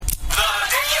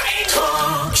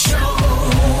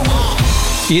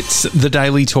It's the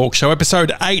Daily Talk Show,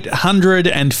 episode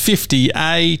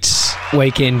 858.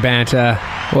 Weekend banter.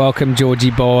 Welcome,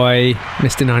 Georgie boy,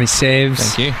 Mr. 97s.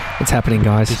 Thank you. What's happening,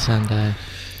 guys? It's Sunday.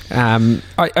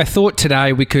 I thought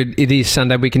today it is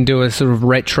Sunday, we can do a sort of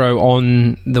retro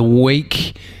on the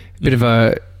week, a bit of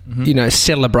a,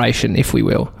 celebration, if we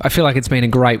will. I feel like it's been a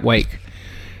great week.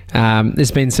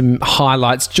 There's been some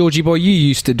highlights. Georgie boy, you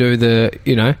used to do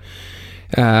the,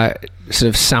 sort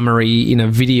of summary in a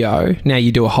video. Now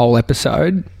you do a whole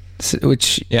episode,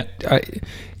 which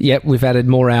we've added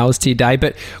more hours to your day.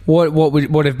 But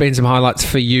what have been some highlighghts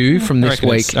for you from this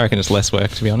week? I reckon it's less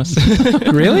work, to be honest.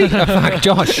 Really? Oh, fuck,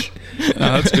 Josh.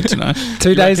 That's good to know.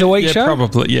 2 days a week show?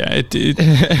 Probably, yeah.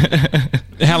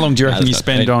 How long do you reckon you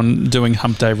spend on doing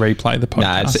Hump Day Replay, the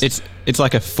podcast? Nah, it's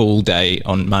like a full day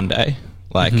on Monday,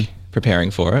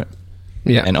 preparing for it.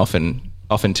 Yeah. And often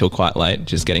till quite late,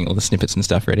 just getting all the snippets and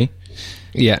stuff ready.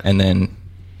 Yeah. And then,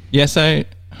 so,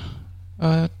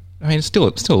 it's still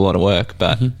a lot of work,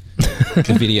 but the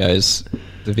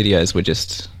videos were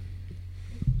just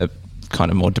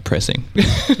kind of more depressing.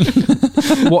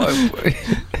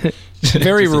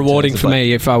 Very rewarding for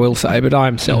me, if I will say, but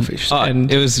I'm selfish.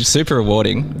 And it was super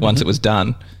rewarding once it was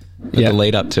done. But the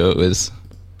lead up to it was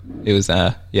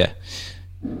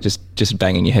just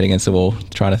banging your head against the wall,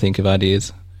 trying to think of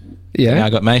ideas. Yeah, now I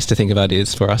got Mace to think of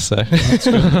ideas for us, so that's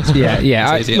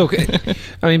good. Look,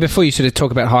 I mean, before you sort of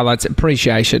talk about highlights,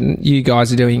 appreciation. You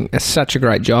guys are doing such a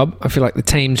great job. I feel like the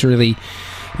team's really,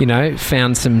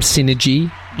 found some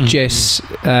synergy. Jess,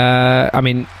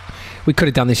 we could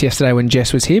have done this yesterday when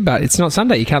Jess was here, but it's not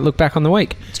Sunday. You can't look back on the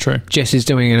week. It's true. Jess is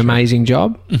doing an amazing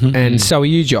job, and so are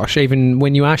you, Josh, even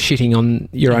when you are shitting on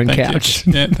your own couch.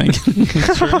 Yeah, thank you.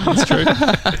 It's true.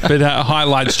 But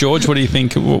highlights, George, what do you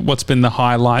think? What's been the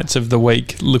highlights of the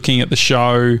week? Looking at the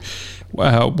show,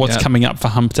 what's coming up for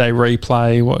Hump Day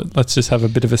Replay? Let's just have a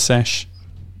bit of a sesh.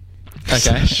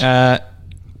 Okay.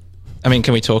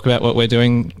 Can we talk about what we're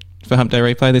doing for Hump Day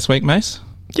Replay this week, Mace?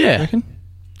 Yeah.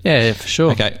 Yeah, for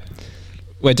sure. Okay.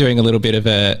 We're doing a little bit of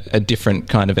a different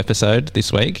kind of episode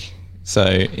this week. So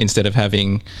instead of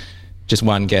having just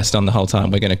one guest on the whole time,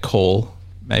 we're going to call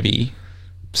maybe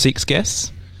 6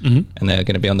 guests, and they're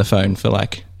going to be on the phone for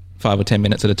like 5 or 10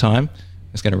 minutes at a time.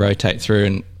 It's going to rotate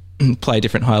through and play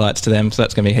different highlights to them. So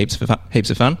that's going to be heaps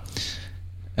of fun.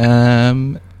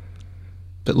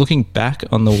 But looking back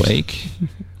on the week...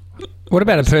 What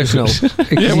about a personal?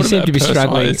 You seem to be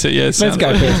struggling. Let's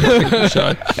go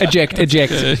personal.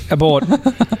 Eject, abort.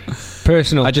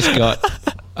 Personal. I just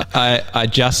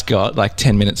got like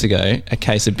 10 minutes ago a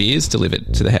case of beers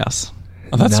delivered to the house.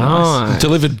 Oh, that's nice.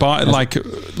 Delivered by like you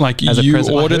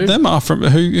ordered them? From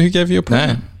who gave you a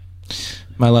present? No,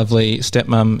 my lovely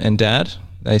stepmum and dad.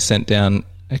 They sent down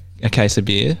a case of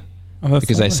beer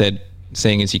because they said,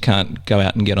 seeing as you can't go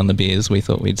out and get on the beers, we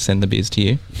thought we'd send the beers to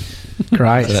you.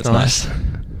 Great. So that's nice. So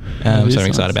I'm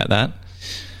excited about that.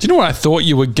 Do you know what I thought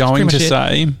you were going to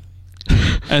say? And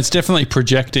it's definitely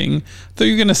projecting. I thought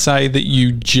you were going to say that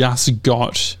you just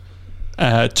got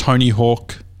Tony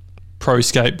Hawk Pro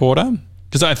Skateboarder,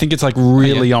 because I think it's like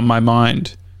really on my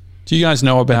mind. Do you guys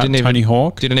know about Tony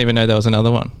Hawk? Didn't even know there was another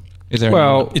one. Is there?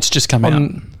 Well, it's just come out.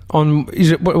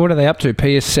 Is it? What are they up to?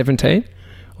 PS17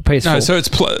 or PS4? No, so it's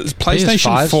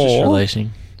PlayStation 4. Just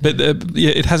releasing. But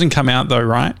it hasn't come out though,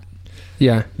 right?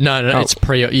 Yeah. No, it's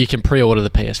you can pre-order the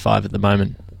PS5 at the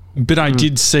moment. But I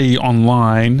did see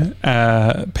online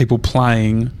people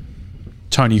playing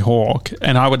Tony Hawk,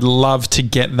 and I would love to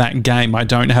get that game. I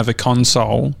don't have a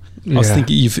console. I was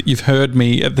thinking you've heard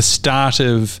me at the start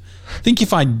of... I think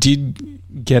if I did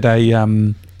get a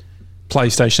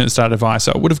PlayStation at the start of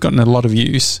ISO, I would have gotten a lot of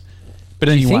use. But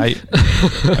anyway,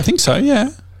 I think so, yeah.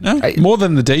 No, more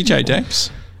than the DJ decks.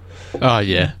 Oh,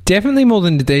 yeah. Definitely more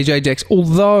than the DJ decks,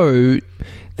 although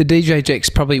the DJ decks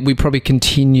we probably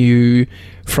continue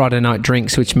Friday night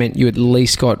drinks, which meant you at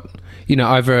least got,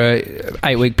 over a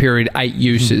 8-week period, 8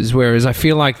 uses, whereas I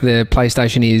feel like the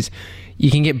PlayStation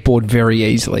you can get bored very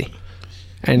easily.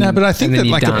 But I think that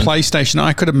like a PlayStation,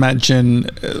 I could imagine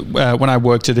when I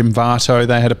worked at Envato,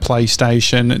 they had a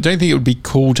PlayStation. I don't think it would be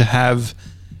cool to have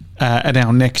at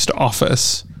our next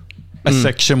office a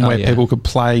section where people could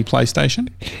play PlayStation?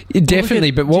 Definitely,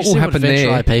 but what will happen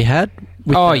there... IP had?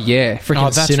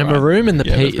 Freaking cinema room and the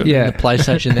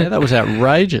PlayStation there. That was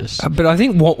outrageous. But I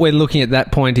think what we're looking at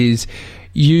that point is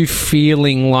you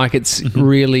feeling like it's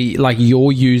really like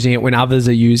you're using it when others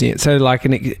are using it. So like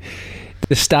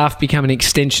the staff become an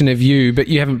extension of you, but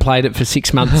you haven't played it for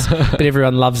 6 months, but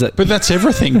everyone loves it. But that's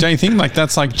everything, don't you think? Like,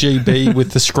 that's like GB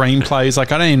with the screenplays.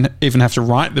 Like, I don't even have to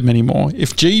write them anymore.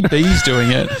 If GB's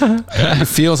doing it, it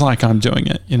feels like I'm doing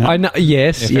it, you know? I know,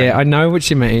 yes, yeah, I know what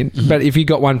you mean. Mm-hmm. But if you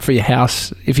got one for your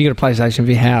house, if you got a PlayStation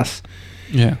for your house,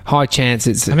 high chance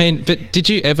it's... I mean, but did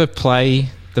you ever play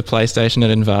the PlayStation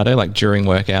at Envato, like, during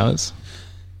work hours?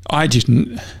 I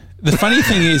didn't. The funny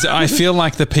thing is, I feel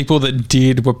like the people that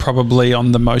did were probably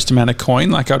on the most amount of coin.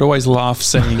 Like, I'd always laugh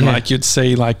seeing, like, you'd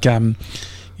see, like, you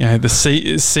know, the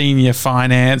senior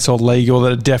finance or legal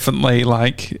that are definitely,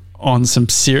 like, on some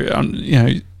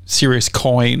serious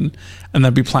coin, and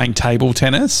they'd be playing table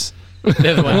tennis.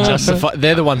 They're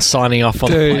the ones signing off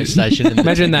on the PlayStation.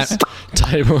 Imagine that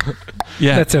table.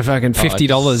 Yeah, that's a fucking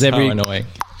 $50 every. So annoying.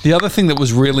 The other thing that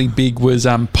was really big was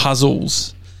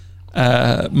puzzles.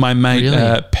 My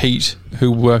mate Pete,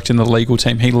 who worked in the legal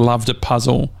team, he loved a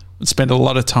puzzle. Would spend a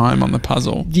lot of time on the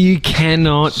puzzle. You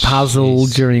cannot puzzle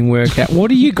during workout. What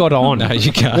do you got on? No,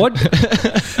 you can't. What?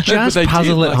 Just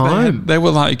puzzle at home. They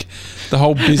were like the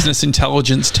whole business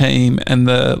intelligence team and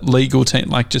the legal team,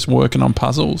 like just working on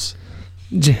puzzles.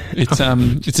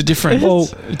 It's a different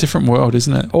world,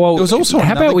 isn't it? Well, there was also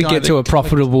how about we get to a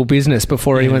profitable business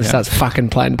before anyone starts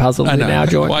fucking playing puzzles in our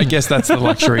joint? Well, I guess that's the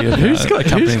luxury of who's got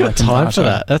time for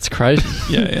that? That's crazy.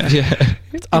 Yeah.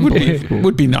 It's unbelievable. It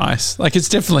would be nice. Like, it's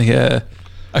definitely a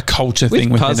culture thing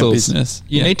within a business.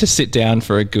 You need to sit down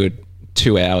for a good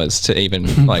 2 hours to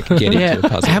even like get into a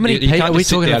puzzle. How many people are we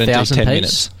talking about? 1,000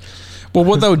 minutes. Well,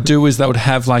 what they would do is they would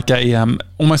have like a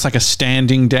almost like a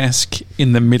standing desk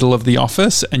in the middle of the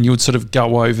office, and you would sort of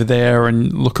go over there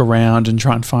and look around and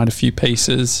try and find a few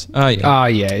pieces. Oh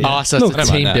yeah. Oh, so it's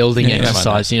a team building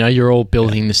exercise. You know, you're all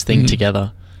building this thing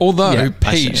together. Although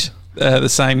Pete, the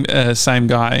same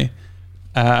guy,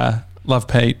 love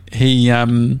Pete. He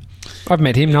I've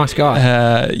met him. Nice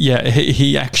guy.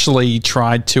 He actually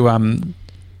tried to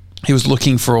he was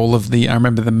looking for all of I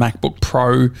remember the MacBook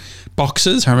Pro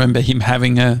boxes. I remember him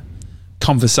having a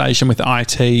conversation with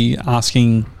IT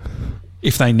asking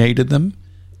if they needed them,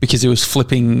 because he was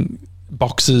flipping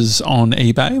boxes on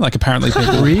eBay. Like, apparently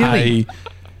people pay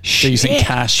decent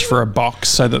cash for a box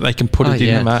so that they can put it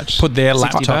in, put their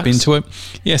laptop into it.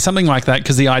 Yeah, something like that,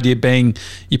 because the idea being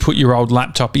you put your old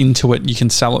laptop into it, you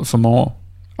can sell it for more.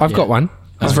 I've got one.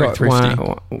 That's very thrifty.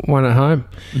 One at home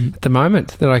at the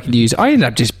moment that I could use. I end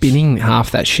up just binning half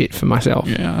that shit for myself.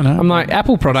 Yeah, I know. I'm like,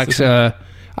 Apple products are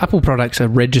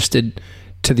registered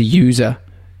to the user,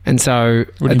 and so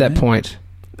at that point,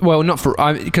 well, not for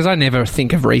because I never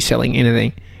think of reselling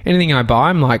anything. Anything I buy,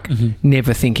 I'm like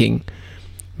never thinking,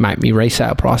 make me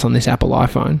resale price on this Apple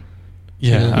iPhone.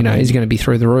 Yeah, you know, is going to be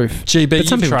through the roof.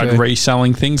 GB, you've tried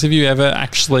reselling things. Have you ever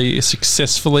actually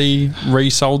successfully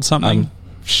resold something?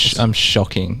 I'm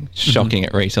shocking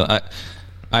at retail. I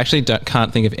actually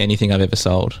can't think of anything I've ever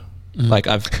sold. Like,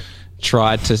 I've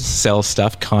tried to sell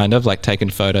stuff, kind of like taken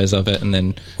photos of it, and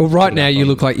then. Well, right now you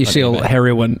look like you sell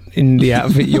heroin in the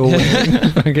outfit you're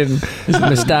wearing, fucking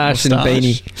moustache and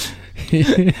beanie.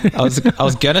 I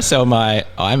was gonna sell my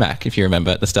iMac, if you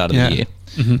remember, at the start of the year.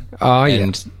 Oh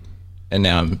and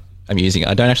now I'm using it.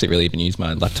 I don't actually really even use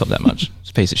my laptop that much.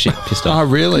 It's a piece of shit. Pissed off. Oh,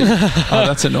 really? Oh,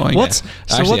 that's annoying. What's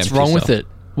wrong with it?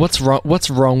 What's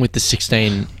wrong with the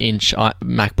 16-inch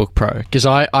MacBook Pro? Because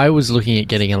I was looking at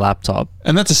getting a laptop,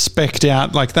 and that's a spec'd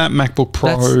out. Like, that MacBook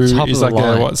Pro is like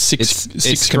a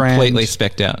six grand. Completely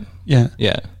spec'd out.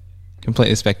 Yeah,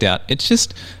 completely spec'd out. It's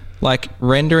just like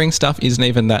rendering stuff isn't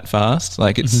even that fast.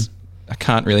 Like, it's I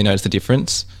can't really notice the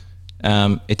difference.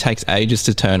 It takes ages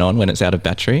to turn on when it's out of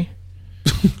battery.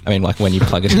 I mean, like when you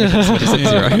plug it in, it's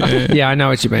at 0. Yeah, I know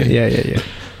what you mean. Yeah.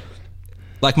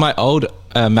 Like my old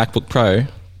MacBook Pro.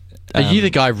 Are you the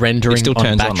guy rendering still on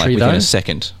turns battery, on like within a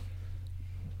second?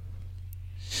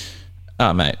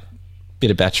 Oh, mate.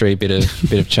 Bit of battery, bit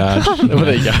of charge. Well,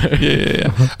 there you go.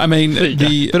 Yeah. I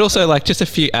mean, but also like just a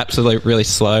few apps are like really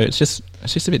slow. It's just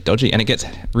a bit dodgy, and it gets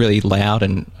really loud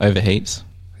and overheats.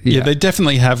 Yeah, they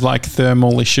definitely have like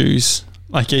thermal issues.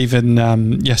 Like, even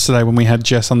yesterday when we had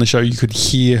Jess on the show, you could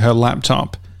hear her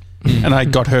laptop, and I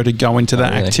got her to go into the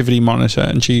activity monitor,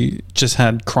 and she just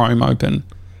had Chrome open.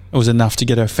 It was enough to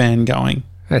get her fan going.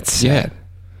 That's sad.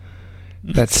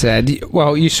 That's sad.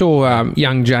 Well, you saw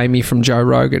young Jamie from Joe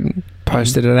Rogan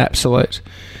posted an absolute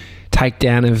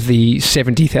takedown of the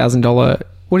 $70,000.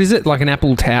 What is it? Like an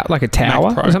Apple tower, like a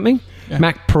tower or something? Yeah.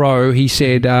 Mac Pro. He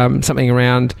said something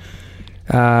around.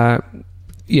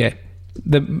 You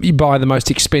buy the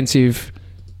most expensive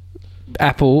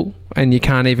Apple and you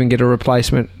can't even get a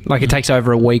replacement. Like, it takes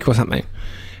over a week or something.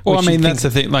 Well, I mean, that's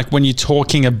the thing. Like, when you're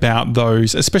talking about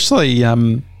those, especially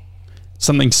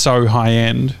something so high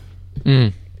end,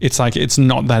 it's like it's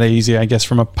not that easy, I guess,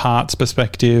 from a parts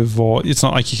perspective, or it's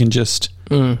not like you can just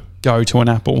go to an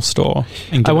Apple store.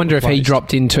 And I wonder if he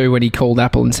dropped into when he called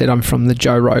Apple and said, "I'm from the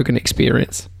Joe Rogan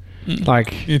Experience."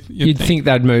 Like you'd think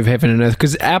they'd move heaven and earth,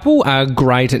 because Apple are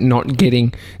great at not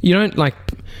getting. You don't like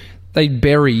they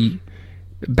bury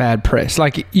bad press.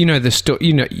 Like you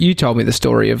told me the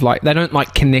story of like they don't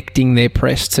like connecting their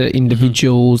press to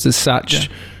individuals as such. Yeah.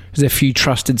 There's a few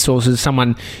trusted sources.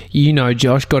 Someone,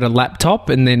 Josh, got a laptop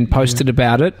and then posted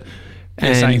about it.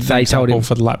 And they told him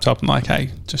for the laptop, I'm like, hey,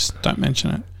 just don't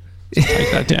mention it. Just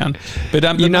take that down. But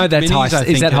that's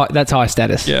high. That's high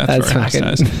status. Yeah, that's very high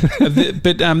status.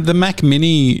 But the Mac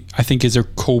Mini, I think, is a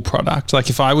cool product. Like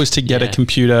if I was to get a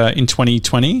computer in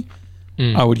 2020,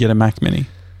 I would get a Mac Mini.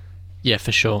 Yeah,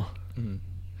 for sure.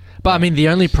 But I mean, the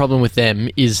only problem with them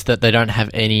is that they don't have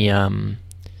any.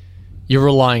 You're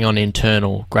relying on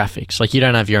internal graphics. Like you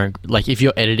don't have your own. Like if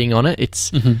you're editing on it,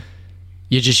 it's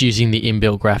you're just using the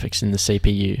inbuilt graphics in the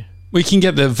CPU. We can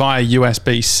get via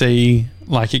USB-C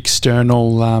like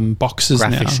external boxes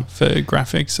now for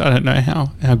graphics. I don't know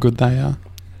how good they are.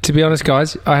 To be honest,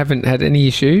 guys, I haven't had any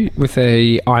issue with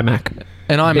a iMac.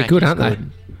 An iMac, they're good, aren't they?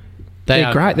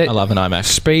 They're great. I love an iMac.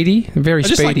 Speedy, very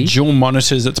speedy. Just like dual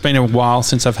monitors. It's been a while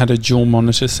since I've had a dual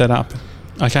monitor set up.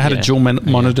 Like I had a dual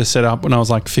monitor set up when I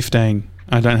was like 15.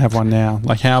 I don't have one now.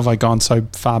 Like how have I gone so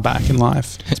far back in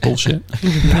life? It's bullshit.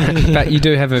 But you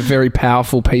do have a very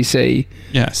powerful PC.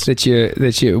 Yes. That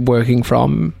you're working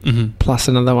from, plus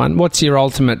another one. What's your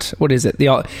ultimate? What is it?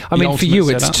 I mean, for you,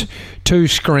 it's two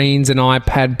screens, an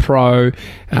iPad Pro,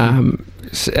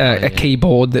 a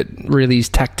keyboard that really is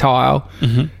tactile,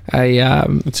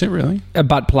 that's it really, a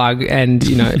butt plug, and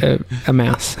a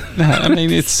mouse. No, I mean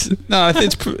it's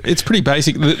pretty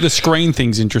basic. The screen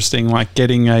thing's interesting. Like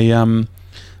getting I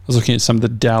was looking at some of the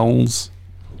Dells.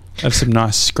 Have some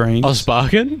nice screens.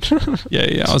 Osbargen?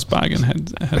 Yeah, Osbargen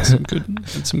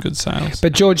had some good sales.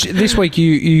 But George, this week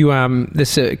you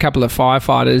there's a couple of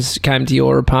firefighters came to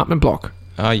your apartment block.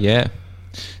 Oh yeah.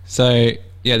 So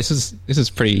yeah, this is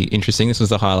pretty interesting. This was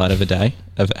the highlight of a day.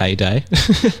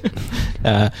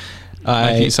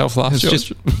 Making yourself laugh,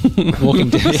 just walking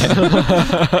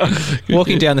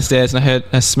down the stairs, and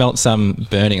I smelt some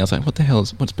burning. I was like, "What the hell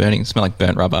what's burning?" It smelled like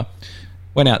burnt rubber.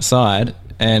 Went outside,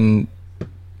 and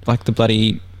like the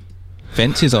bloody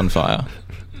fence is on fire,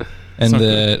 and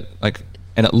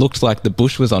and it looked like the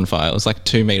bush was on fire. It was like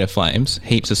 2 meter flames,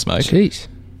 heaps of smoke. Jeez,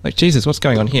 like Jesus, what's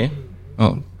going on here?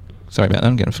 Oh, sorry about that.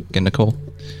 I'm getting a call.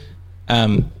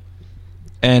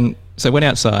 And so I went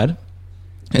outside,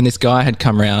 and this guy had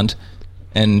come round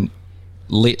and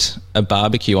lit a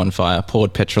barbecue on fire,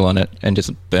 poured petrol on it, and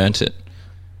just burnt it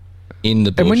in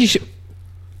the bush. And when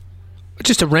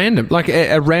just a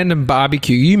random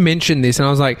barbecue. You mentioned this, and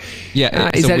I was like,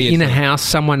 is that in a house?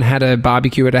 Someone had a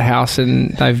barbecue at a house,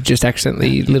 and they've just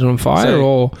accidentally lit it on fire,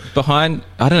 or behind?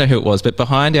 I don't know who it was, but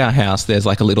behind our house, there's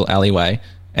like a little alleyway,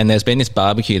 and there's been this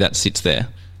barbecue that sits there,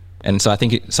 and so I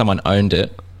think someone owned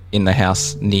it in the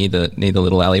house near the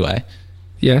little alleyway.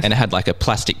 Yeah, and it had like a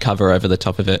plastic cover over the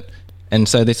top of it, and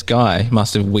so this guy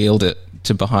must have wheeled it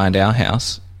to behind our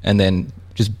house and then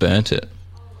just burnt it.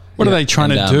 What are they trying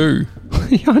to do?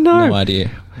 I know. No idea.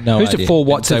 Who's it for?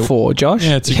 What's it for, Josh?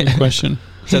 Yeah, it's a good question.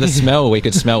 So the smell we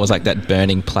could smell was like that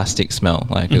burning plastic smell.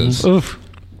 Like it was. Oof.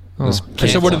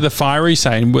 So what did the fiery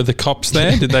say? Were the cops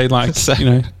there? Did they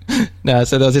No,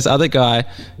 so there was this other guy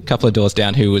a couple of doors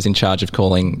down who was in charge of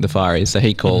calling the fireys. So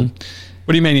he called.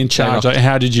 What do you mean in charge? Like,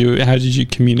 how did you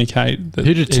communicate?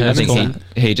 Who determines that?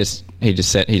 He just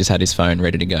had his phone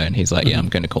ready to go, and he's like, "Yeah, I'm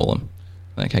going to call them."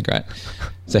 Okay, great.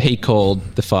 So he called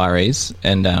the fireys,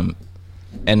 and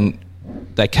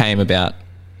they came about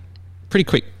pretty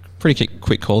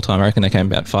quick call time. I reckon they came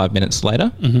about 5 minutes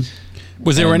later.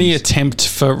 Was there any attempt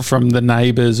from the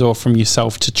neighbours or from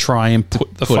yourself to try and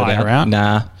put the fire out?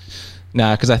 Nah,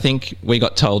 because I think we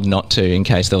got told not to in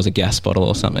case there was a gas bottle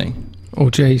or something. Oh,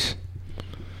 jeez.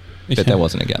 But there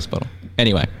wasn't a gas bottle.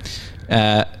 Anyway,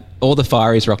 all the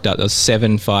fireys rocked up. There was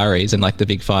 7 fireys and like the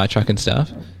big fire truck and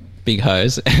stuff, big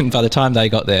hose. And by the time they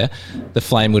got there, the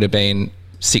flame would have been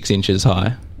 6 inches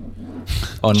high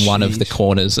on one of the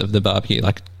corners of the barbecue,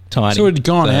 like tiny. So it had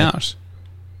gone out.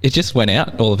 It just went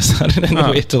out all of a sudden, and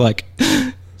we had to like.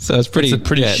 So it's pretty. It's a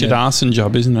pretty shit arson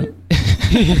job, isn't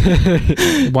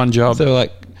it? One job. So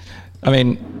like, I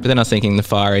mean, but then I was thinking the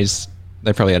fireys,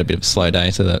 they probably had a bit of a slow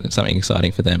day, so that it's something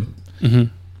exciting for them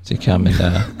to come and.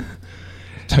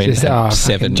 I mean, Just,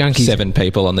 7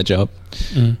 people on the job.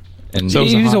 And So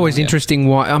It is always yeah. interesting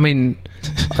why. I mean,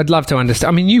 I'd love to understand.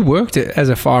 I mean, you worked as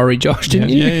a fiery Josh, didn't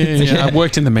you? Yeah. I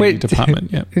worked in the media Wait.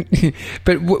 department. Yeah.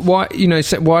 But why?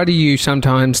 Why do you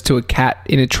sometimes to a cat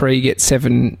in a tree get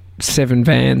seven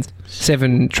vans,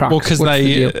 7 trucks? Well, because What's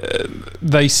the deal?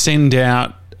 they send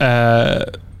out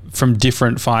from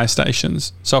different fire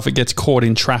stations. So if it gets caught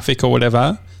in traffic or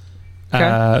whatever,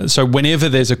 Okay. so whenever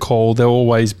there's a call, there'll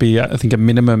always be, I think, a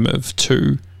minimum of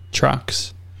 2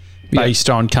 trucks Yeah. based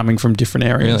on coming from different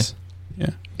areas.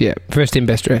 Yeah, first in,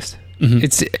 best dressed.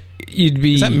 Mhm. You'd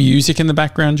be. Is that music in the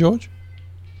background, George?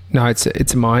 No, it's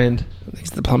at my end. I think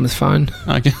it's the plumber's phone.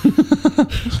 Okay.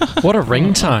 What a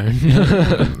ringtone.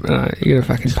 You're gonna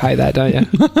fucking pay that, don't you?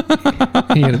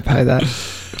 You're gonna pay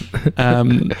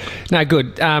that. No,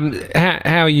 good.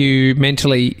 How are you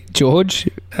mentally, George?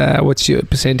 What's your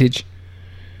percentage?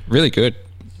 Really good.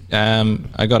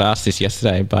 I got asked this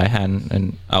yesterday by Han,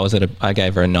 and I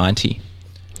gave her a 90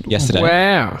 yesterday.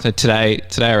 Wow. So today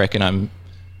I reckon I'm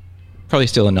probably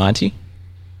still a 90.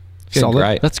 Feeling Solid.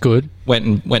 great. That's good. Went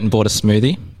and bought a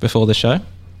smoothie before the show.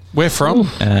 Where from?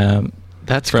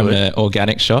 That's From good. an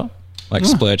organic shop. Like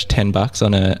splurged $10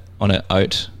 on a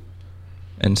oat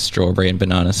and strawberry and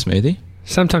banana smoothie.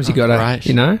 Sometimes you gotta,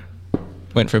 right.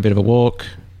 Went for a bit of a walk.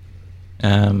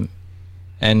 And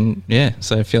yeah,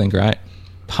 so feeling great.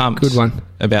 Pumped. Good one.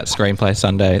 About Screenplay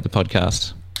Sunday, the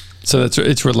podcast. So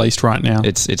it's released right now.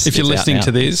 It's if you're out listening now.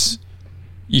 to this,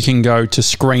 you can go to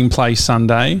Screenplay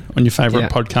Sunday on your favorite Yeah.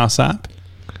 podcast app.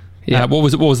 Yeah. What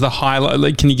was the highlight?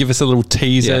 Like, can you give us a little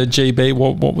teaser, Yeah. GB?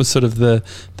 What was sort of the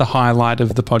highlight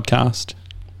of the podcast?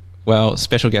 Well,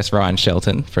 special guest Ryan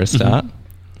Shelton for a start,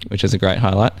 which is a great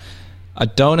highlight. I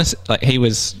don't want to like he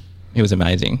was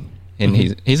amazing, and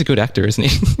he's a good actor, isn't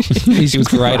he? He was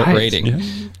great at great. reading.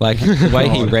 Yeah. Like the way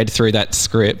he read through that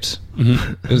script,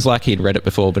 it was like he'd read it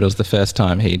before, but it was the first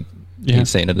time he'd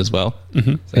seen it as well.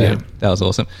 So that was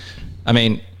awesome. I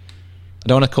mean, I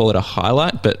don't want to call it a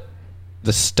highlight, but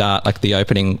the start, like the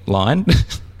opening line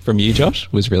from you, Josh,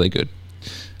 was really good.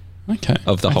 Okay.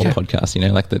 Of the whole podcast,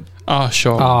 like Oh,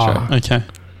 sure. Oh. Okay.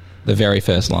 the very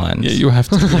first lines. Yeah, you'll have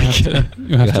to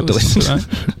listen to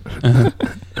that.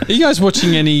 Are you guys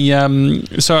watching any?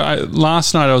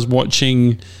 Last night I was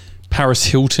watching Paris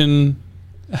Hilton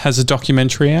has a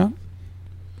documentary out.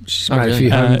 She's Oh, made a really?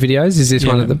 few home videos. Is this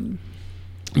one of them?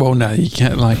 Well, no, you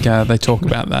can't. Like they talk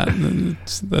about that.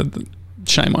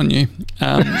 Shame on you.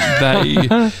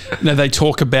 They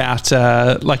talk about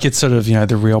like it's sort of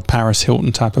the real Paris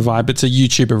Hilton type of vibe. It's a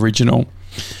YouTube original.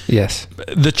 Yes.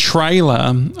 The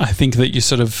trailer, I think that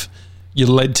you're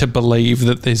led to believe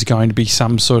that there's going to be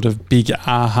some sort of big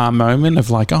aha moment of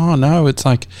like, oh no, it's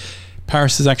like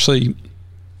Paris is actually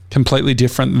completely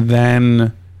different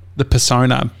than the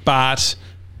persona. But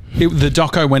the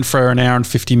doco went for an hour and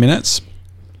 50 minutes,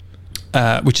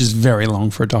 which is very long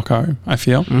for a doco, I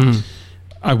feel.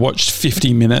 I watched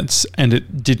 50 minutes and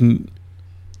it didn't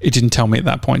tell me at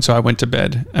that point. So I went to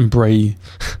bed and Bree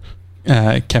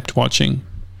kept watching.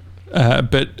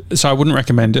 So I wouldn't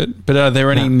recommend it. But are there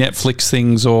any Netflix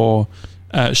things or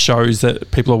shows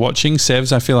that people are watching?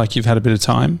 Sevs, I feel like you've had a bit of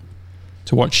time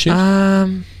to watch shit.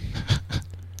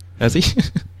 Has he?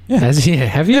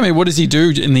 Have you? Yeah, I mean, what does he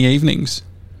do in the evenings?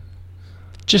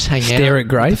 Just hang out. Stare at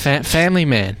Grace? Family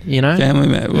man, Family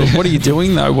man. Well, what are you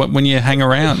doing though when you hang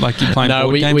around? Like you're playing No,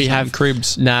 board games we in have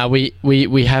cribs? No, we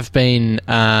have been.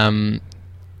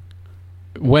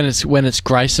 When it's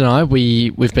Grace and I,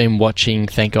 we've been watching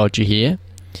Thank God You're Here.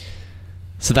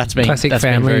 So that's been Classic that's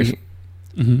family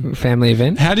been family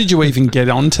event. How did you even get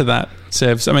onto that,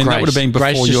 Sevs? I mean, that would have been before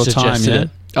Grace your just time, suggested yeah? it.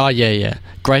 Oh yeah.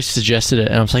 Grace suggested it,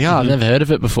 and I was like, I've never heard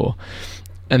of it before.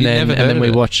 And You'd then never heard of we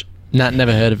it? watched. No,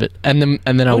 never heard of it. And then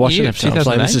I What watched year? an episode. I was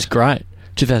like, this 2008? is great.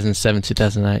 2007,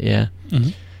 2008, yeah.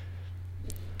 Mhm.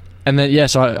 And then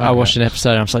so I watched an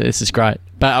episode and I was like, this is great.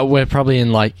 But we're probably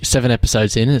in like 7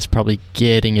 episodes in and it's probably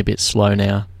getting a bit slow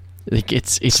now. Like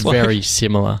it's Slow. very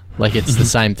similar. Like it's the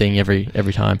same thing every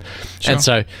time. Sure. And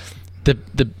so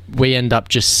we end up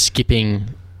just skipping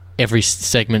every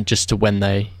segment just to when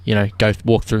they, go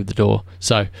walk through the door.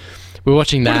 So we're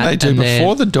watching that. What do they do and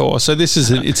before the door? So this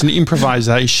is it's an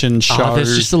improvisation show. Oh,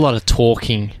 there's just a lot of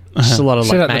talking. Just a lot of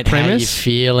Set like, up the mate, how you premise?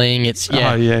 feeling? It's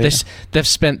They've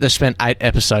spent 8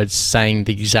 episodes saying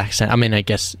the exact same. I mean, I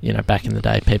guess back in the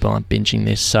day, people aren't binging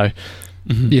this, so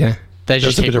Yeah. they There's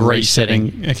just a keep bit of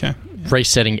resetting Okay.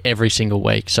 every single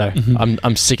week. So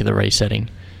I'm sick of the resetting.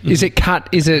 Is it cut?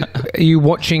 Are you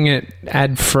watching it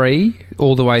ad free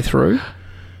all the way through?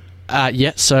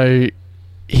 Yeah. So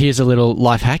here's a little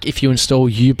life hack: if you install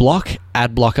uBlock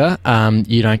ad blocker,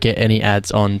 you don't get any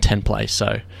ads on 10 Play. So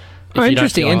if you don't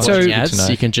interesting. feel like And so- watching Good to ads, know.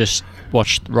 you can just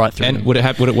watched right through. And them. would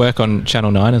it work on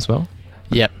Channel 9 as well?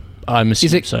 Yep. I'm assuming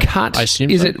Is it so. cut? I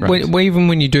assume is so. it even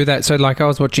when you do that? So, like, I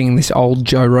was watching this old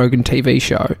Joe Rogan TV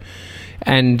show,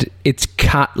 and it's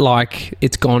cut like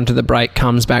it's gone to the break,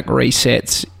 comes back,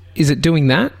 resets. Is it doing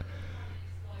that?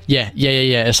 Yeah.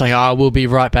 It's like, we'll be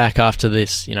right back after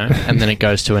this, and then it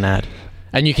goes to an ad.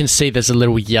 And you can see there's a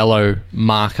little yellow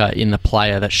marker in the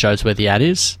player that shows where the ad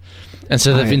is. And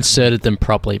so they've inserted them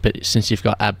properly, but since you've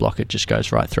got ad block, it just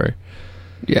goes right through.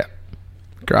 Yeah.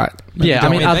 Great. Yeah, I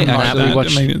mean, other than that, we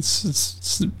watch... I mean,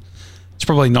 it's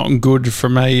probably not good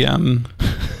from a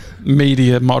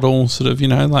media model, sort of,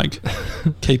 like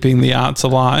keeping the arts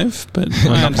alive. But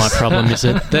not my problem, is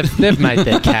it? They've made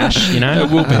their cash,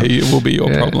 It will be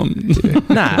your problem.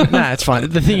 Nah, it's fine.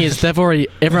 The thing is,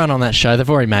 everyone on that show, they've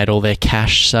already made all their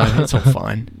cash, so it's all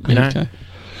fine. Okay.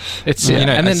 It's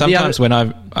and then sometimes when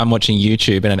I'm watching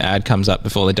YouTube and an ad comes up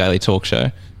before the Daily Talk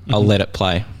Show, I'll let it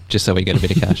play just so we get a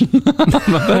bit of cash.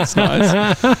 That's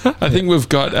nice. I think we've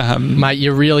got... Mate,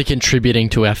 you're really contributing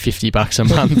to our $50 a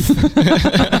month.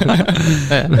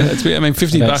 I mean,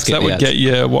 $50, that would get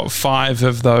you, 5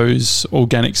 of those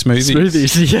organic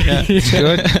smoothies? Yeah. It's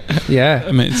good. Yeah.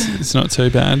 I mean, it's not too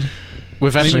bad.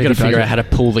 We've actually got to figure out how to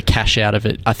pull the cash out of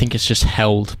it. I think it's just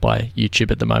held by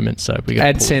YouTube at the moment, so we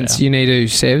got AdSense, you need to,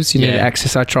 Sevs, you need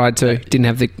access. I tried to, didn't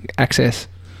have the access.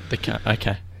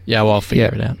 Okay. Yeah, well, I'll figure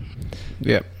it out.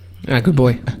 Yep. Good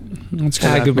boy. That's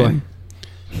good. Good boy.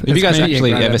 Have you guys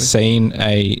actually ever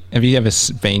have you ever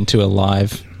been to a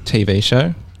live TV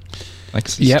show? Like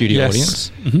studio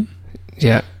audience? Mm-hmm.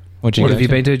 Yeah. What have you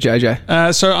been to,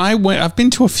 JJ? So I've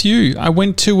been to a few. I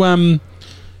went to...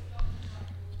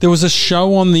 there was a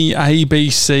show on the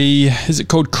ABC. Is it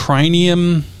called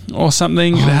Cranium or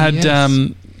something? It had...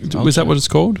 was that what it's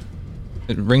called?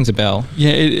 It rings a bell.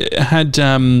 Yeah, it had...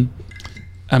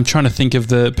 I'm trying to think of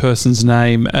the person's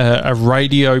name. A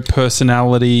radio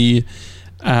personality,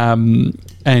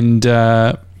 and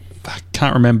I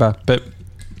can't remember, but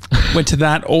went to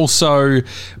that also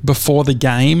before the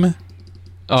game.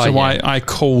 I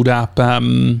called up. I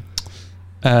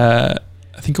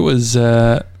think it was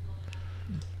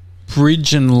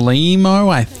Bridge and Limo.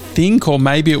 I think, or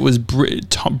maybe it was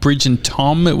Bridge and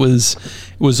Tom. It was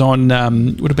on.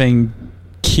 Would have been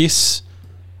Kiss.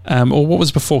 Or what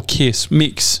was before Kiss?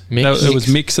 Mix. It was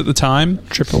Mix at the time.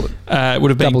 Triple. It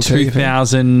would have been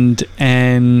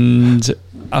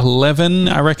 2011,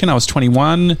 I reckon. I was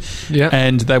 21. Yeah.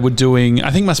 And they were doing,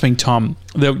 I think it must have been Tom.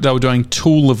 They were doing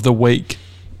Tool of the Week.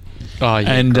 Oh,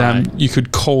 yeah. And you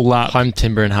could call up. Home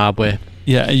Timber and Hardware.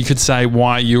 Yeah. You could say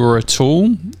why you were a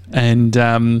tool. And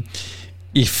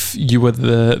if you were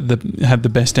had the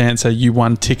best answer, you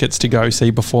won tickets to go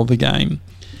see before the game.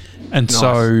 And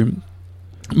so...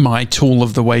 my tool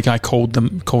of the week, I called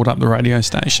up the radio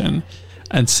station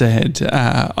and said,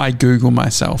 I Google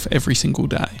myself every single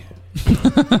day.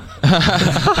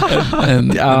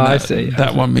 I see.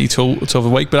 That won me tool of the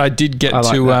week. But I did get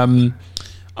to...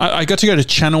 I got to go to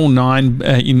Channel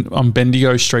 9 on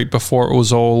Bendigo Street before it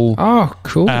was all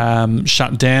cool.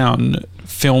 Shut down,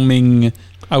 filming.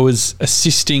 I was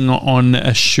assisting on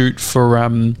a shoot for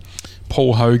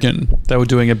Paul Hogan. They were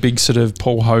doing a big sort of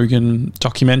Paul Hogan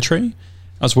documentary.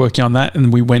 I was working on that,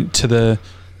 and we went to the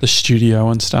studio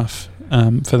and stuff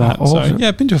for that. Awesome. So,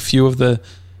 I've been to a few of the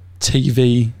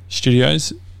TV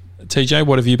studios. TJ,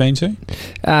 what have you been to?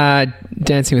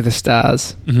 Dancing with the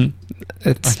Stars. Mm-hmm.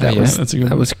 That's a good one.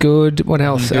 That was good. What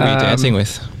else? Who were you dancing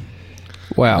with?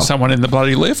 Wow. Someone in the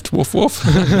bloody lift. Woof, woof.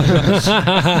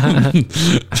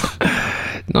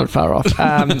 Not far off.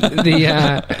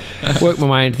 Worked my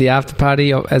way into the after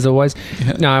party, as always.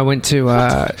 Yeah. No, I went to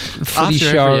footy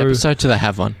show. Every episode, do they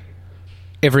have one?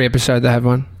 Every episode they have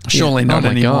one. Surely not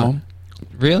anymore. God.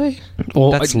 Really?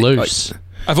 That's loose.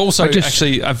 I've also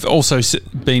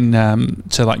been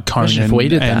to like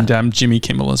Conan and Jimmy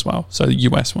Kimmel as well. So the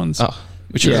US ones,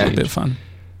 which are a little bit fun.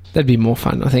 That'd be more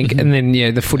fun, I think. And then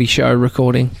the footy show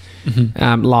recording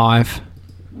live.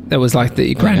 That was like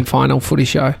the grand final footy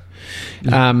show.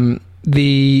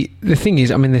 The thing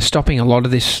is, I mean, they're stopping a lot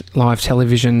of this live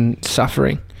television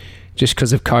suffering just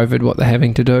because of COVID, what they're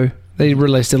having to do. They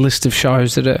released a list of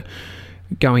shows that are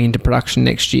going into production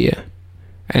next year.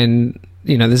 And,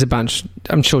 there's a bunch.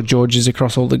 I'm sure George is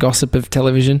across all the gossip of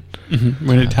television. Mm-hmm.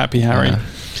 We need Happy Harry.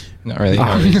 Not really.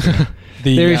 I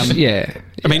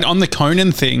mean, on the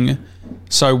Conan thing,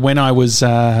 so when I was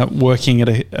working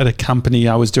at a company,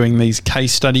 I was doing these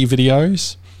case study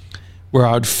videos where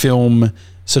I would film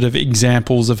sort of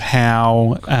examples of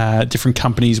how different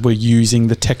companies were using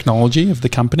the technology of the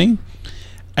company.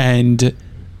 And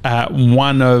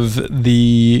one of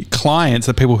the clients,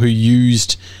 the people who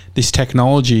used this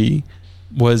technology,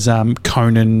 was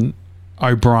Conan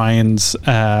O'Brien's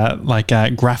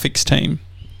graphics team.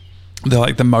 They're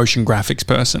like the motion graphics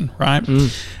person, right?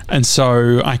 And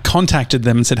so I contacted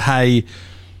them and said, hey,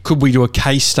 could we do a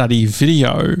case study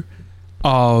video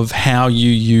of how you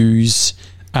use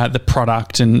the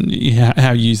product and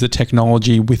how you use the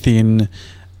technology within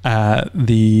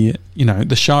the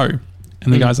show?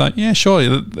 And the guy's like, yeah,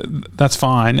 sure, that's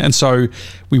fine. And so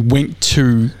we went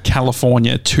to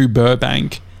California, to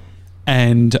Burbank,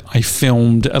 and I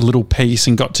filmed a little piece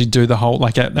and got to do the whole,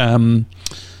 like at,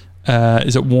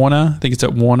 is it Warner? I think it's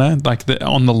at Warner, like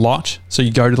on the lot. So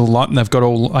you go to the lot and they've got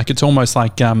all, like, it's almost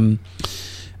like,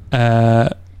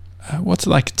 what's it,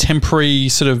 like temporary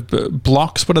sort of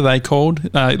blocks? What are they called?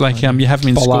 You have them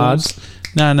in Bollards. schools.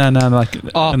 No, like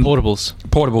portables.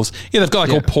 Portables. Yeah, they've got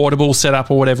like all portable set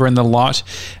up or whatever in the lot,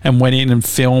 and went in and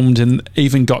filmed, and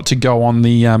even got to go on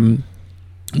the.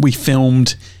 We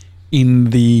filmed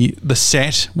in the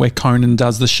set where Conan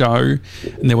does the show,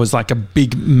 and there was like a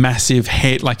big, massive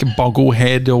head, like a boggle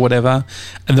head or whatever.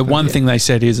 And the one thing they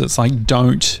said is, it's like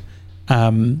don't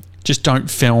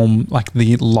film like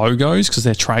the logos because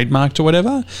they're trademarked or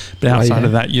whatever. But outside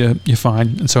of that, you're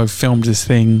fine. And so I filmed this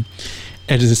thing,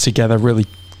 edited together, really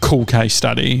cool case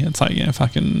study. It's like,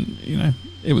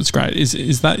 it was great.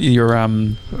 Is that your I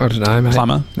don't know, mate.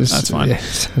 plumber? That's fine. Yeah,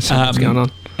 something's going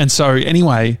on. And so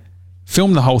anyway,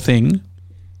 filmed the whole thing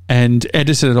and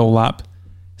edited it all up,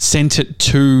 sent it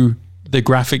to the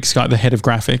graphics guy, the head of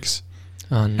graphics.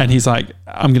 Oh, no. And he's like,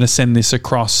 I'm going to send this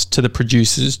across to the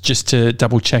producers just to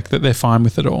double check that they're fine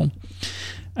with it all.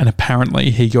 And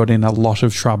apparently he got in a lot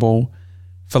of trouble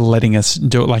for letting us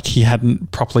do it. Like, he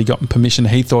hadn't properly gotten permission.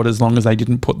 He thought as long as they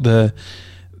didn't put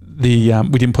we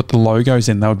didn't put the logos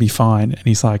in, they would be fine. And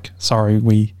he's like, sorry,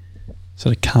 we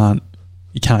sort of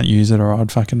you can't use it or I'd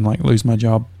fucking like lose my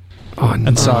job. Oh, no.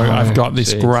 And so I've got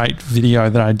this great video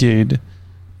that I did,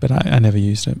 but I never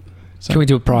used it. So Can we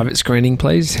do a private screening,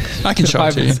 please? I can show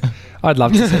it to you. I'd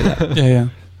love to see that. Yeah.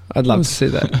 I'd love to see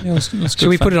that. Yeah, it was Should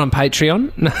we put it on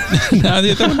Patreon? No,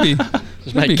 that would be...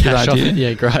 Just make cash off it.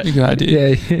 Yeah, great. Good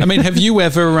idea. Yeah. I mean, have you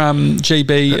ever,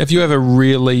 GB, have you ever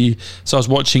really... So I was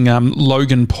watching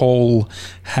Logan Paul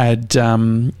had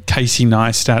Casey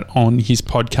Neistat on his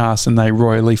podcast and they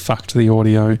royally fucked the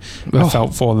audio. I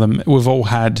felt for them. We've all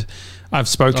had... I've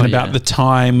spoken about the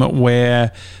time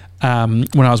where...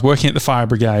 when I was working at the fire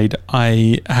brigade,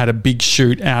 I had a big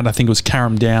shoot out. I think it was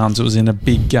Carrum Downs. It was in a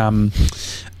big,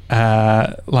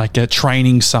 like a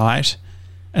training site,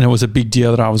 and it was a big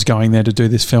deal that I was going there to do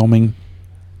this filming.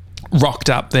 Rocked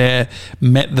up there,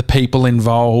 met the people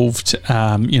involved.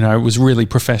 It was really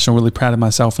professional. Really proud of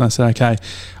myself, and I said, "Okay,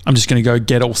 I'm just going to go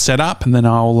get all set up, and then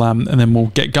and then we'll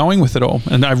get going with it all."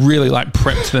 And I really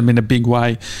prepped them in a big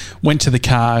way. Went to the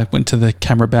car, went to the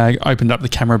camera bag, opened up the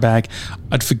camera bag.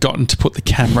 I'd forgotten to put the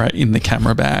camera in the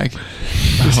camera bag.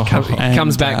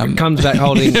 Comes back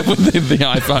holding with the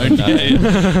iPhone.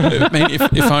 Yeah. I mean,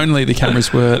 if only the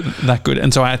cameras were that good.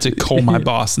 And so I had to call my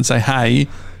boss and say, "Hey,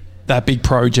 that big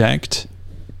project,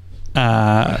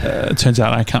 it turns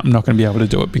out I'm not going to be able to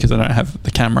do it because I don't have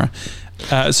the camera."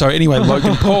 So anyway,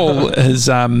 Logan Paul has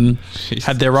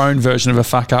had their own version of a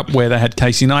fuck up where they had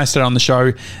Casey Neistat on the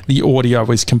show. The audio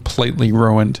was completely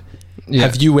ruined. Yeah.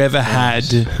 Have you ever had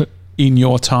in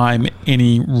your time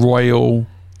any royal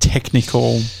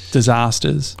technical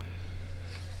disasters?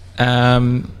 I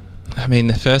mean,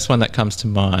 the first one that comes to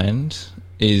mind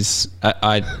is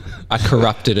I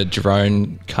corrupted a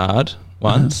drone card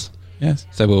once. Yes.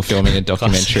 So we were filming a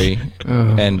documentary,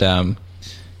 and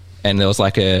there was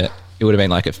it would have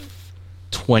been like a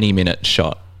 20-minute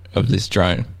shot of this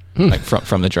drone, like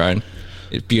from the drone.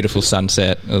 Beautiful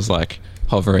sunset. It was like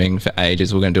hovering for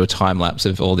ages. We're going to do a time lapse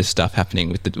of all this stuff happening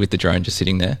with the drone just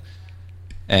sitting there,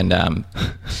 and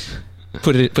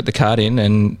put the card in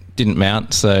and didn't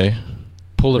mount, so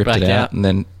pulled it back out and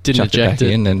then didn't chucked it back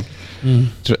in and.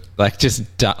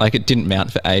 It didn't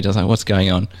mount for ages. I was like, what's going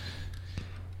on?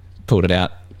 Pulled it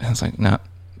out. I was like, no,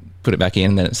 put it back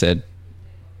in. Then it said,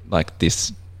 like,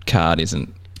 this card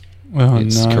isn't,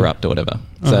 it's corrupt or whatever.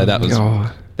 So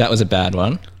that was a bad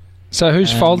one. So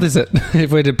whose fault is it?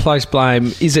 If we're to place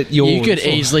blame, is it yours? You could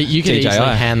easily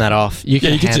hand that off. You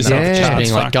could hand that off,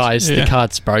 being like, guys, the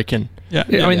card's broken. Yeah.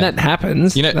 I mean, that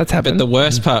happens. That's happened. But the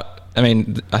worst part, I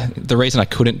mean, the reason I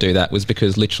couldn't do that was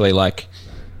because literally, like,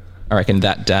 I reckon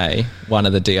that day, one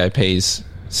of the DOPs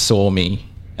saw me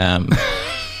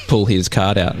pull his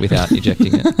card out without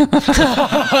ejecting it. It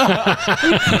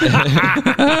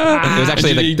was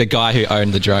actually the guy who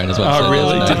owned the drone as well. Oh,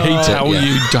 really? Did he tell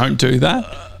you don't do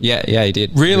that? Yeah, he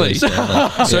did. Really?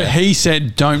 So he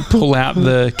said don't pull out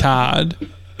the card.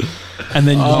 and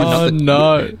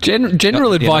then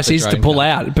General advice is to pull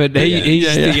out, but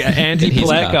he's the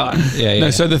anti-pull out guy. No,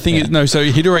 so the thing is, so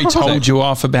he'd already told you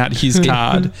off about his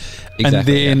card, and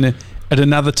then at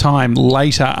another time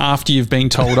later, after you've been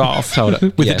told off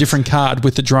with a different card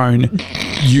with the drone,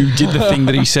 you did the thing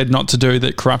that he said not to do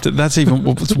that corrupted. That's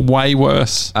it's way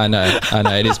worse. I know,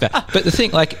 it is bad. But the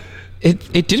thing, like,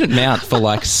 it didn't mount for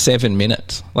like 7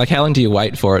 minutes. Like, how long do you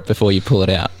wait for it before you pull it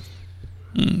out?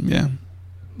 Yeah.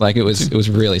 Like, it was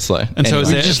really slow. And anyway.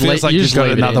 So it feels like you've got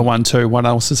another one too. What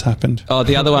else has happened? Oh,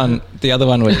 the other one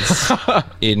was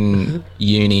in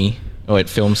uni or at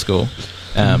film school.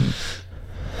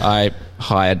 I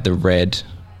hired the Red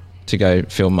to go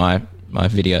film my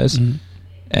videos,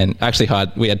 and actually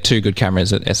we had 2 good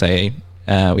cameras at SAE.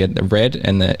 We had the Red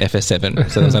and the FS7,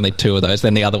 so there was only 2 of those.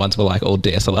 Then the other ones were like all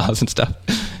DSLRs and stuff.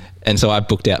 And so I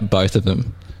booked out both of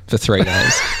them for 3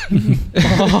 days.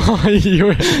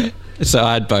 So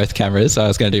I had both cameras. So I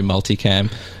was going to do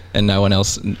multicam, and no one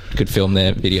else could film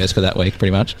their videos for that week,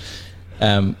 pretty much.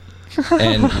 And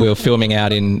we were filming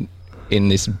out in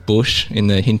this bush in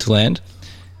the hinterland.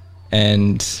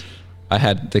 And I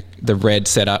had the Red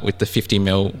set up with the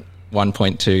 50mm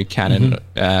 1.2 Canon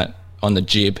on the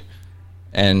jib,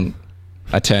 and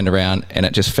I turned around and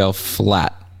it just fell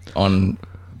flat on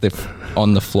the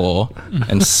floor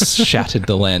and shattered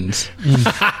the lens.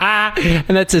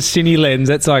 And that's a cine lens.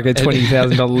 That's like a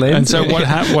 $20,000 lens. And so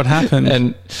what happened?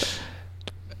 And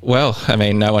well, I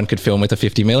mean, no one could film with a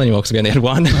 50mm anymore because we only had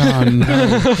one. Oh,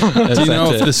 no. Do you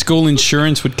know if the school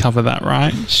insurance would cover that,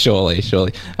 right? Surely.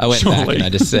 I went back and I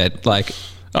just said, like...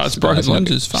 Oh, it's broken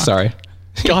lenses. Fuck. Sorry.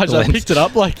 Guys, I picked it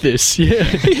up like this. Yeah.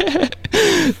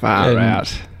 Far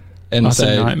out. And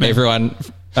so everyone...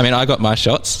 I mean, I got my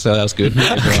shots, so that was good.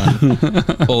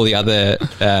 Everyone, all the other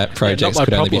projects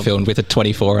could only be filmed with a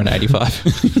 24 and 85.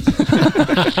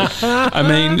 I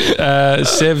mean,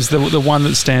 Sev's, the one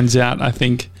that stands out, I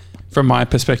think, from my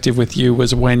perspective with you,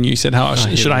 was when you said,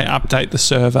 should I update the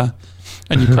server?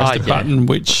 And you pressed a button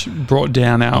which brought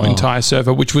down our entire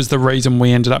server, which was the reason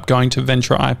we ended up going to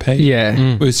Venture IP.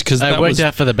 Yeah. Was because that worked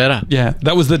out for the better. Yeah.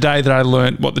 That was the day that I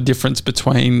learnt what the difference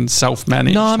between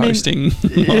self-managed hosting.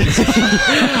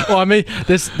 Well, I mean,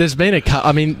 there's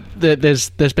been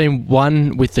there's been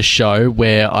one with the show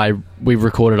where we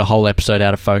recorded a whole episode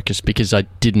out of focus because I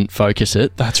didn't focus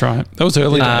it. That's right. That was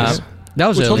early days. That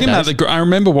was early days. I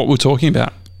remember what we were talking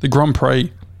about. The Grand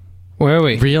Prix. Were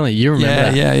we? Really? You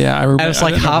remember that? Yeah. I remember. And it's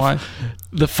like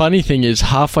the funny thing is,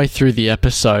 halfway through the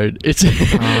episode, it's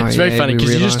very funny because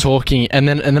you're just talking, and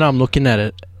then I'm looking at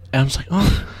it, and I'm just like,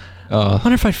 I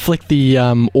wonder if I flick the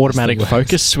automatic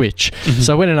focus switch.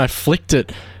 So I went and I flicked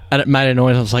it, and it made a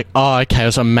noise. I was like, okay, I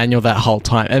was on manual that whole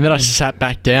time, and then I sat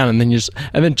back down, and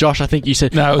then Josh, I think you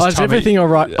said, is everything all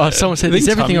right? Someone said, is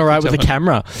everything all right with the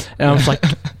camera? And I was like,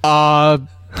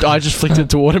 I just flicked it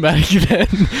to automatic then.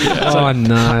 Oh,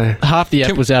 no. Half the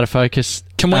app was out of focus.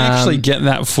 Can we actually get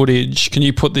that footage? Can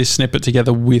you put this snippet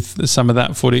together with some of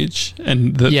that footage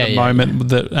and the moment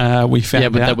that we found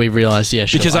out? That we realised, sure.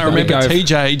 Because I remember,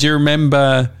 TJ, do you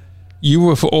remember... You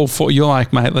were all for... You're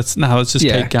like, mate, let's just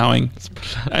keep going.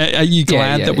 Are you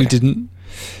glad that we didn't?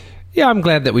 Yeah, I'm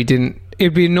glad that we didn't.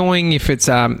 It'd be annoying if it's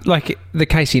like the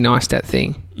Casey Neistat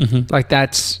thing. Like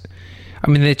that's... I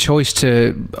mean, their choice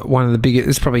to one of the biggest...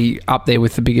 It's probably up there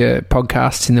with the bigger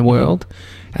podcasts in the world,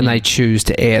 and they choose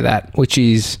to air that, which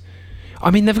is... I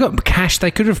mean, they've got cash.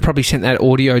 They could have probably sent that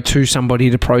audio to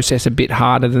somebody to process a bit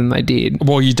harder than they did.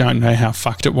 Well, you don't know how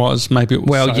fucked it was. Maybe it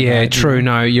was bad, true.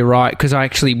 No, you're right. Because I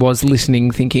actually was listening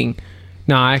thinking...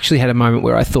 No, I actually had a moment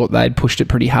where I thought they'd pushed it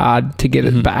pretty hard to get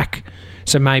it back.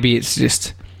 So maybe it's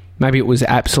just... Maybe it was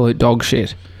absolute dog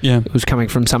shit. Yeah. It was coming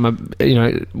from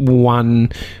one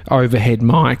overhead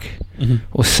mic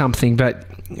or something. But,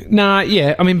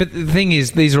 I mean, but the thing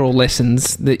is, these are all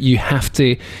lessons that you have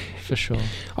to... For sure.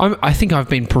 I think I've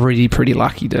been pretty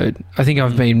lucky, dude. I think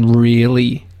I've been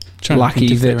really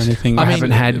lucky that I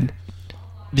haven't had...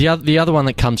 The other one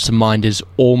that comes to mind is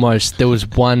almost... There was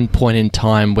one point in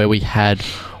time where we had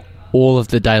all of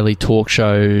the daily talk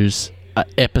shows...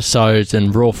 episodes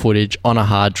and raw footage on a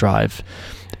hard drive,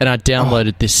 and I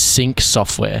downloaded this sync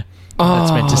software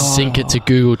that's meant to sync it to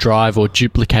Google Drive or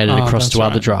duplicate it across to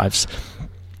other drives.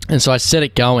 And so I set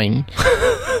it going,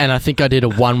 and I think I did a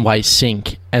one-way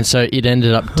sync, and so it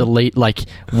ended up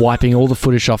wiping all the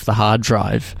footage off the hard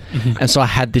drive. And so I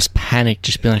had this panic,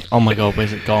 just being like, oh my God,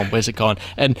 where's it gone?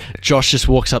 And Josh just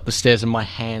walks up the stairs, and my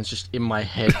hand's just in my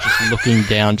head, just looking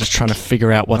down, just trying to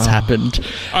figure out what's happened.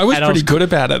 I was pretty good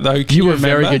about it, though. You were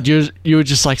very good. You were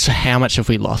just like, so how much have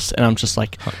we lost? And I'm just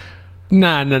like...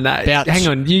 No. Hang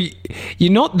on.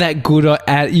 You're not that good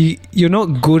at you're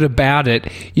not good about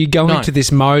it. You go into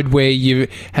this mode where you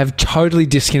have totally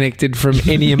disconnected from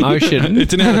any emotion.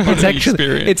 It's an out-of-body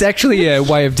experience. It's actually a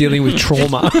way of dealing with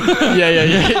trauma.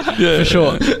 Yeah, for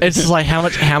sure. It's just like how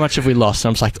much have we lost? And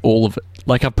I'm just like all of it.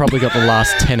 Like I've probably got the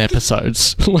last 10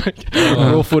 episodes, like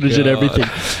raw footage and everything.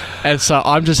 And so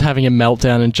I'm just having a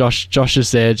meltdown, and Josh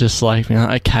is there, just like,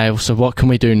 okay, so what can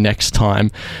we do next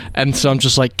time? And so I'm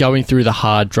just like going through the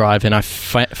hard drive, and I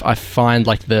find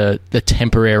like the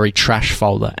temporary trash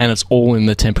folder, and it's all in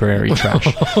the temporary trash.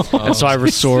 And so I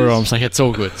restore it. I was like, it's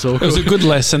all good. It was a good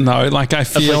lesson though. Like I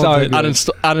feel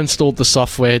uninstalled the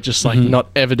software, just like not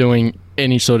ever doing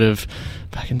any sort of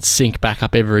fucking sync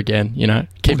backup ever again.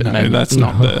 Keep it manual. That's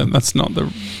not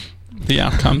the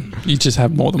outcome. You just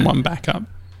have more than one backup.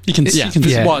 You can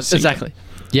exactly.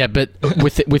 Yeah, but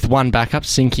with one backup,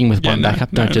 syncing with one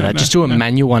backup, don't do that. Just do a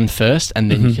manual one first,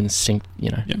 and then you can sync.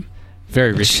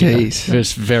 Very risky.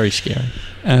 It's very scary.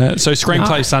 So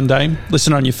Screenplay Sunday.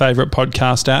 Listen on your favourite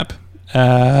podcast app.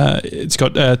 It's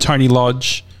got Tony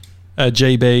Lodge,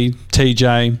 GB,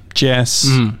 TJ, Jess,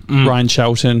 Ryan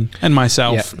Shelton, and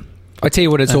myself. Yeah. I tell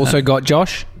you what, it's also got,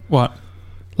 Josh. What?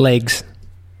 Legs.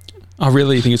 I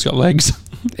really think it's got legs.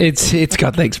 It's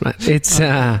got legs, mate. It's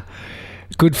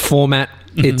good format.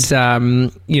 It's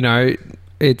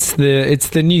it's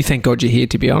the new Thank God You're Here,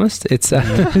 to be honest. It's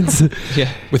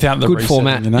without the good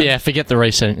format. Yeah, forget the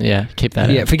reset. Yeah, keep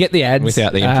that. Yeah, forget the ads.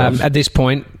 Without the improv. At this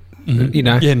point,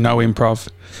 Yeah, no improv.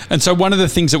 And so one of the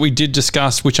things that we did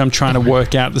discuss, which I'm trying to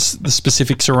work out the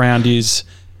specifics around, is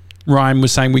Ryan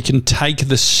was saying we can take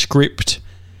the script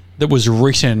that was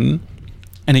written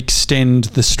and extend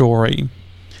the story.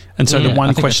 And so the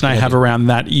one question I have around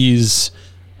that is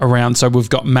around, so we've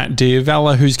got Matt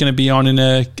Diavella who's going to be on in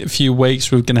a few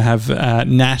weeks. We're going to have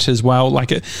Nat as well.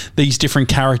 Like these different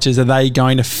characters, are they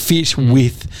going to fit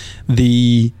with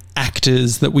the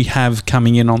actors that we have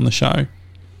coming in on the show?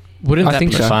 Wouldn't that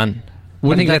be fun?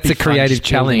 I think that's a creative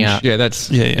challenge. Yeah, it's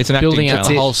an building acting out challenge.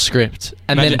 the whole script.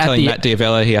 And Imagine then telling Matt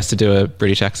Diavella he has to do a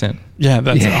British accent. Yeah,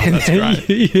 that's great.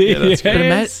 Yeah, that's great.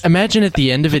 But imagine at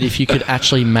the end of it if you could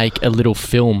actually make a little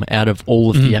film out of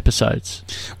all of the episodes.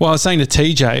 Well, I was saying to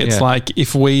TJ, it's like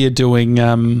if we are doing...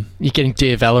 You're getting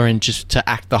Diavella in just to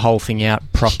act the whole thing out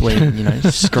properly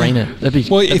and, screen it. That'd be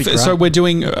great. So we're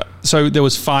doing... So there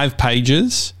was 5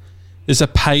 pages. There's a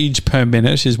page per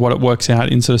minute is what it works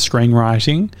out in sort of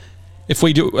screenwriting. If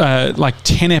we do like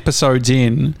 10 episodes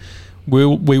in, we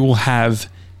will have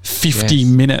 50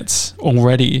 minutes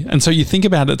already. And so you think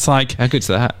about it, it's like... How good's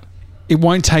that? It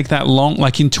won't take that long.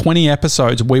 Like in 20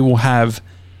 episodes, we will have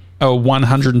a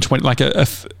 120... Like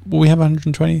will we have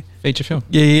 120? Feature film.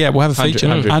 Yeah. We'll have a feature.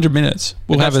 100 minutes.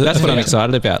 That's what I'm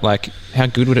excited about. Like, how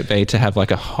good would it be to have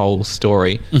like a whole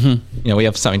story? We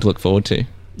have something to look forward to.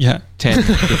 Yeah. 10,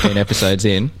 15 episodes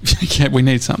in. Yeah, we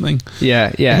need something.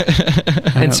 Yeah.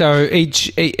 And so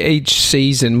each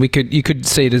season, you could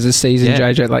see it as a season,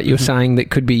 JJ, like you were saying, that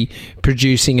could be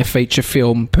producing a feature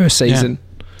film per season.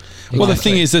 Yeah. Well, the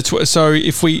thing is, so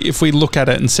if we look at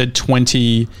it and said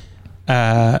 20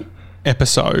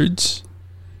 episodes,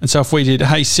 and so if we did,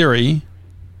 hey Siri,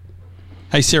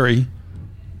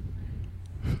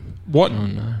 what?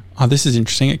 Oh, this is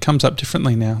interesting. It comes up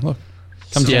differently now. Look.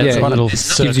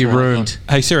 Gives you room.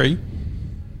 Hey Siri,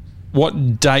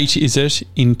 what date is it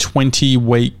in 20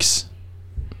 weeks?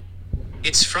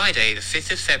 It's Friday, the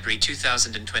 5th of February,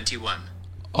 2021.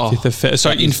 5th of February.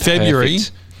 So in February...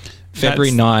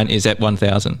 February 9 is at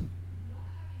 1,000.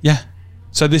 Yeah.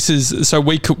 So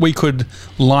we could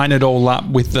line it all up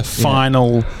with the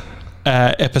final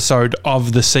episode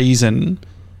of the season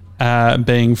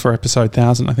being for episode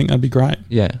 1,000. I think that'd be great.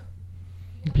 Yeah.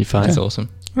 It'd be fun. That's awesome.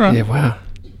 Right. Yeah, wow.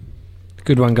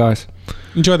 Good one, guys.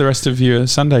 Enjoy the rest of your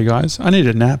Sunday, guys. I need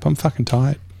a nap. I'm fucking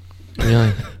tired.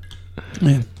 Really?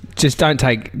 Man. Just don't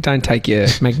take your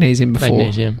magnesium before.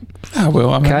 Magnesium. Oh,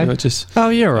 well, I'm okay. Just... Oh,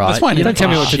 you're right. That's fine. Don't tell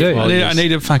me what to do. I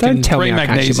need a fucking 3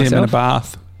 magnesium and a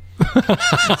bath.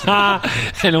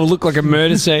 And it'll look like a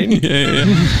murder scene.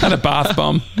 Yeah. And a bath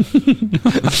bomb.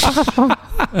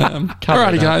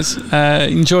 Alrighty, guys.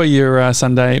 Enjoy your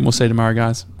Sunday, and we'll see you tomorrow,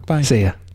 guys. Bye. See ya.